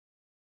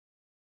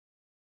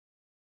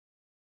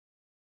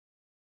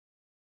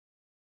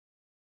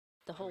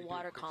the whole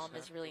water column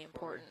is really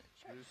important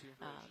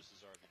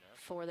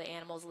for the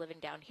animals living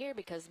down here,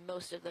 because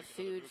most of the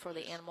food for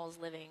the animals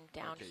living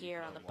down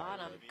here on the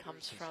bottom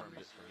comes from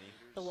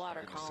the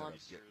water column.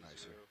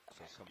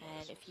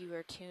 And if you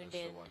were tuned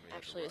in,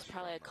 actually it was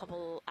probably a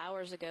couple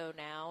hours ago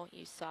now,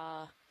 you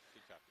saw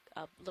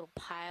a little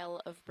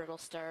pile of brittle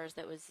stars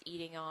that was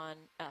feeding on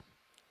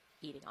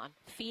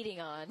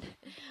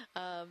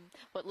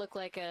what looked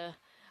like a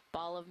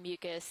ball of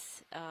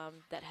mucus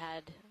that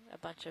had a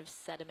bunch of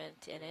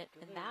sediment in it,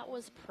 and that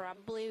was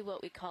probably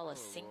what we call a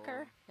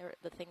sinker,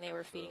 the thing they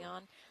were feeding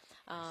on,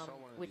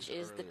 which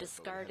is the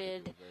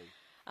discarded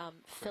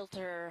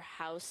filter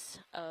house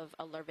of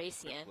a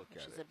larvacean,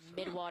 which is a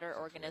midwater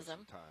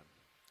organism.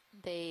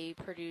 They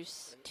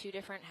produce two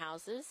different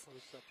houses.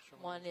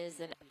 One is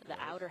the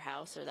outer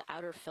house, or the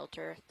outer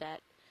filter,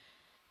 that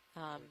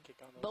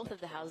both of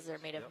the houses are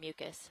made of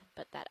mucus,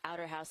 but that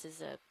outer house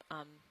is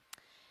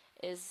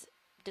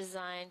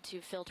designed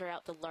to filter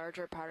out the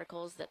larger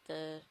particles that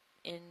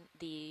in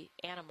the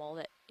animal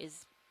that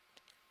is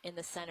in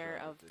the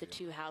center of the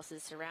two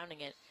houses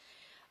surrounding it.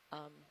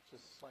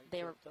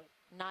 They were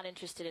not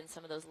interested in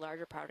some of those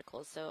larger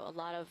particles, so a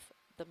lot of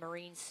the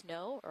marine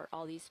snow, or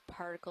all these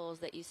particles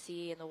that you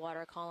see in the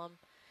water column,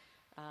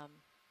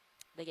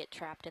 they get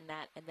trapped in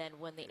that, and then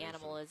when the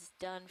animal is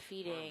done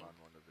feeding,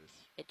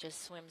 it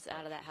just swims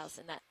out of that house,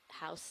 and that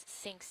house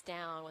sinks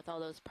down with all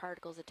those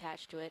particles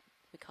attached to it.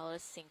 We call it a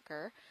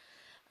sinker.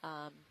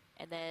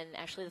 And then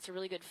actually that's a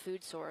really good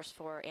food source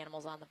for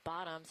animals on the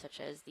bottom,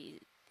 such as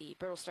the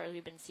brittle stars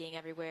we've been seeing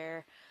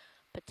everywhere,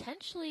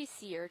 potentially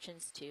sea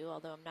urchins too,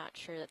 although I'm not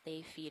sure that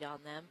they feed on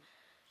them.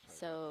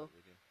 So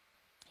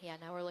yeah,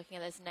 now we're looking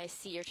at this nice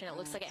sea urchin. It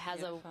looks like it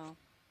has a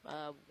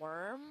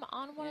worm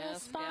on one of the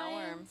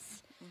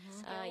spines.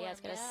 Yeah,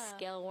 it's got a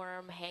scale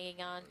worm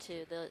hanging on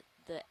to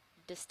the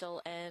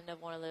distal end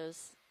of one of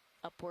those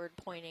upward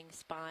pointing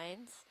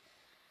spines.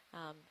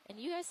 And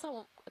you guys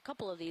saw a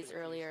couple of these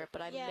earlier,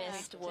 but I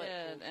missed what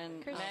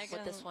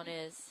this one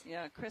is.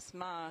 Yeah, Chris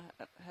Ma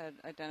had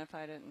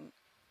identified it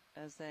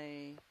as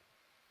a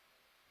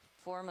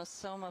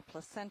Formosoma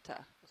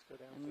placenta,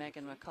 and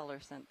Megan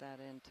McCullough sent that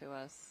in to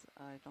us.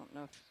 I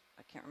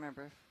can't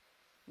remember if,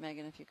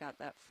 Megan, if you got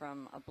that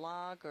from a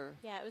blog or...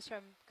 Yeah, it was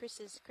from Chris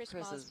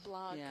Ma's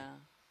blog. Yeah.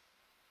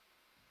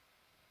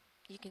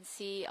 You can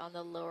see on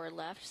the lower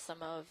left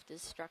some of the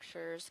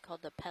structures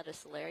called the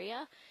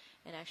pedicellariae.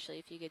 And actually,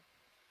 if you could,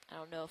 I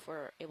don't know if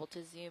we're able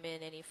to zoom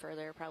in any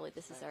further, probably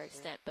this is our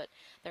extent, but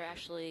they're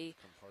actually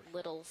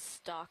little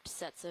stalked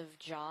sets of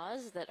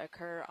jaws that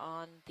occur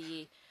on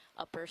the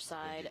upper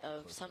side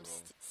of some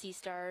sea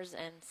stars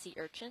and sea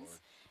urchins.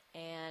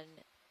 And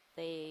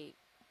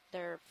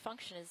their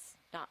function is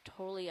not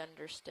totally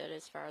understood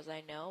as far as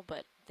I know,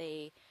 but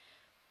they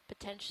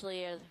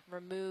potentially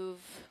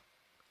remove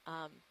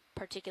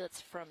particulates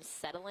from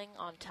settling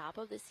on top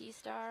of the sea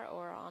star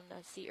or on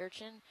the sea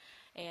urchin,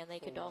 and they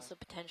could also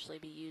potentially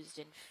be used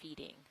in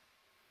feeding.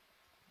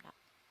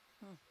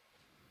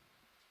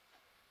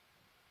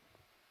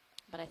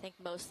 But I think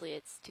mostly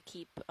it's to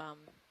keep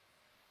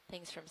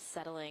things from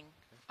settling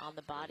on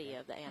the body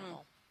of the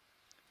animal.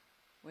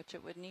 Which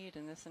it would need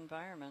in this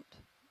environment.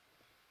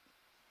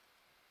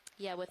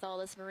 Yeah, with all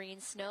this marine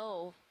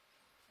snow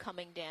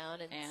coming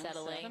down and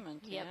settling.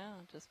 Sediment, yeah,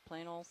 just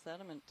plain old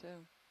sediment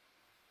too.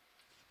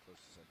 Close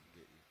as I can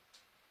get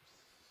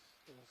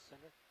you. In the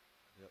center?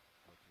 Yep,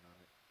 working on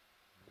it.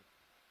 Yep.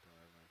 Don't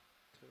have my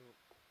tilt.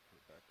 Put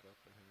it back up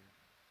in here.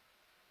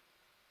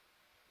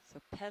 So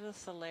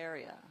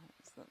pedicellariae,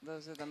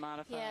 those are the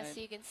modified. Yeah,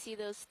 so you can see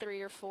those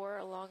 3 or 4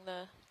 along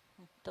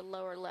the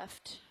lower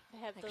left. They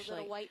have those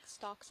little white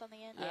stalks on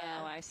the end.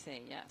 Yeah. Oh, I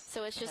see, yes.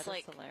 So it's just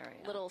like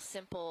little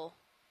simple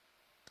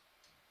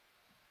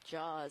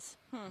jaws.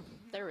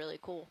 They're really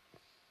cool.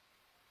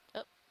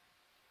 Oh.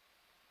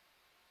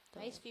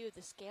 Nice view of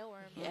the scale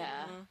worm.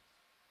 Yeah.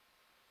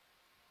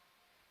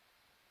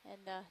 And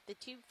the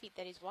tube feet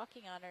that he's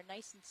walking on are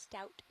nice and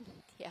stout.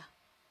 Yeah.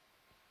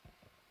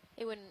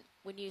 Hey,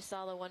 when you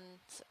saw the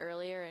ones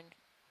earlier, and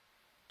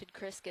did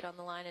Chris get on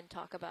the line and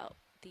talk about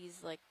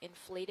these like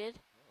inflated?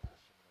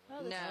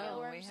 Oh, the scale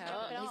worm's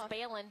jumping off. He's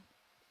bailing.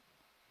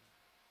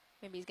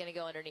 Maybe he's going to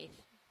go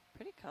underneath.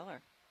 Pretty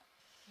color.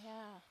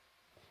 Yeah.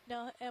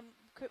 No,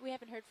 we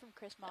haven't heard from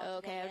Chris Ma.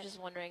 Okay, I was just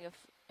wondering if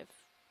I'm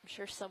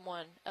sure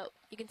someone... Oh,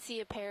 you can see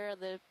a pair of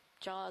the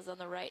jaws on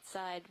the right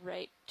side,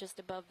 right just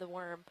above the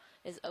worm,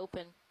 is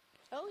open.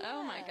 Oh, yeah.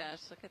 Oh, my gosh,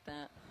 look at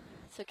that.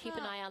 So keep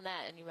an eye on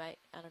that, and you might,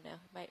 I don't know,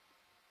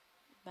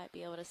 might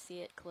be able to see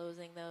it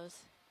closing those.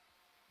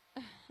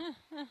 Oh,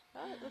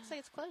 it looks like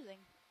it's closing.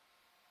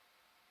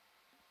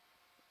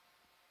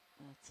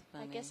 That's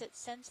funny. I guess it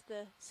sensed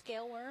the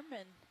scale worm,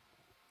 and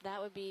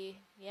that would be,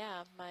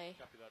 yeah, my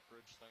Copy that,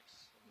 Bridge.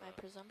 Thanks. my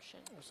presumption.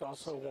 There's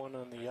also one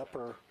on the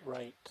upper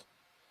right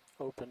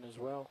open as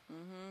well.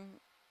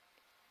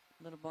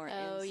 A little more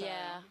Oh, inside.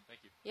 yeah. Thank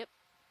you. Yep,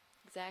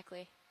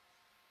 exactly.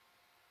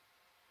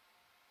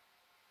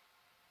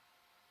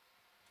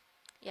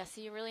 Yeah,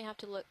 so you really have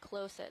to look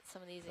close at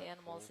some of these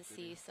animals to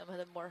see some of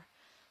the more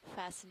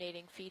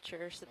fascinating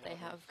features that they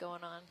have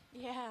going on.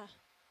 Yeah.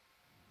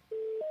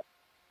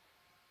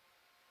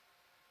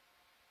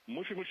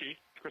 Mushy mushy,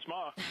 Chris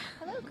Ma.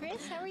 Hello,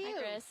 Chris. How are you?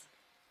 Hi, Chris.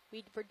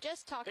 We were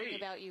just talking Hey.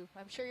 about you.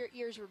 I'm sure your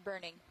ears were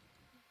burning.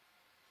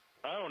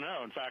 Oh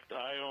no! In fact,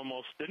 I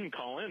almost didn't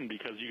call in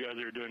because you guys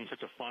are doing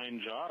such a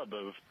fine job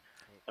of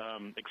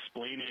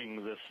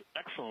explaining this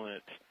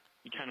excellent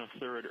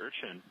echinotheriid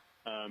urchin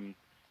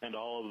and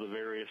all of the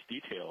various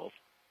details.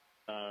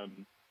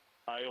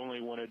 I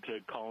only wanted to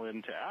call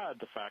in to add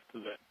the fact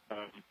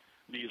that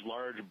these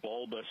large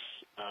bulbous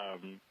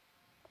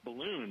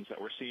balloons that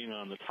we're seeing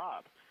on the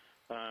top.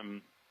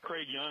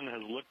 Craig Young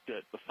has looked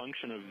at the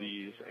function of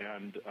these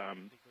and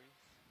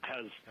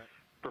has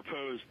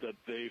proposed that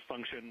they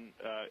function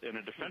in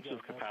a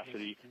defensive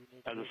capacity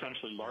as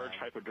essentially large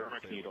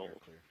hypodermic needles.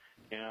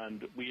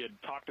 And we had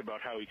talked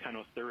about how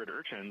echinotheriid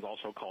urchins,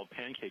 also called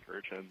pancake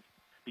urchins,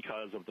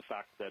 because of the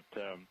fact that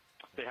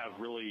they have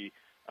really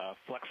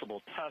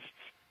flexible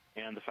tusks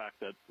and the fact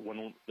that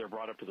when they're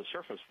brought up to the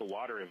surface, the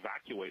water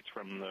evacuates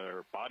from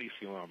their body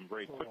coelom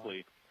very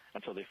quickly,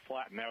 and so they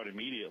flatten out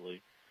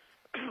immediately.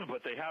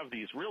 But they have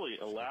these really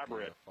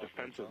elaborate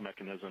defensive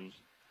mechanisms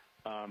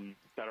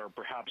that are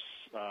perhaps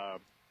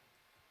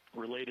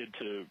related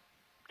to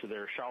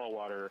their shallow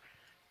water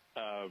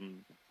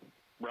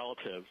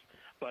relatives.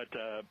 But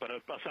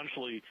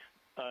essentially,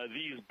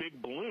 these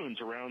big balloons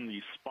around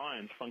these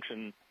spines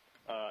function,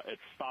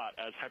 it's thought,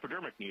 as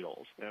hypodermic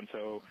needles. And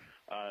so,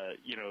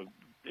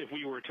 if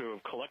we were to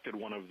have collected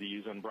one of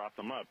these and brought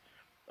them up,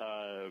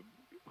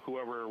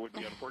 whoever would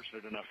be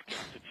unfortunate enough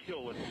to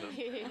deal with them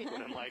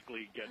would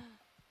unlikely get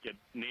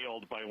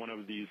nailed by one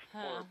of these,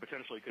 or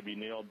potentially could be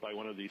nailed by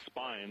one of these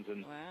spines.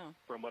 And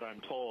from what I'm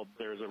told,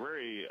 there's a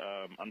very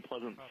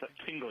unpleasant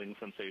tingling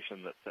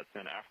sensation that sets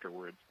in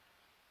afterwards.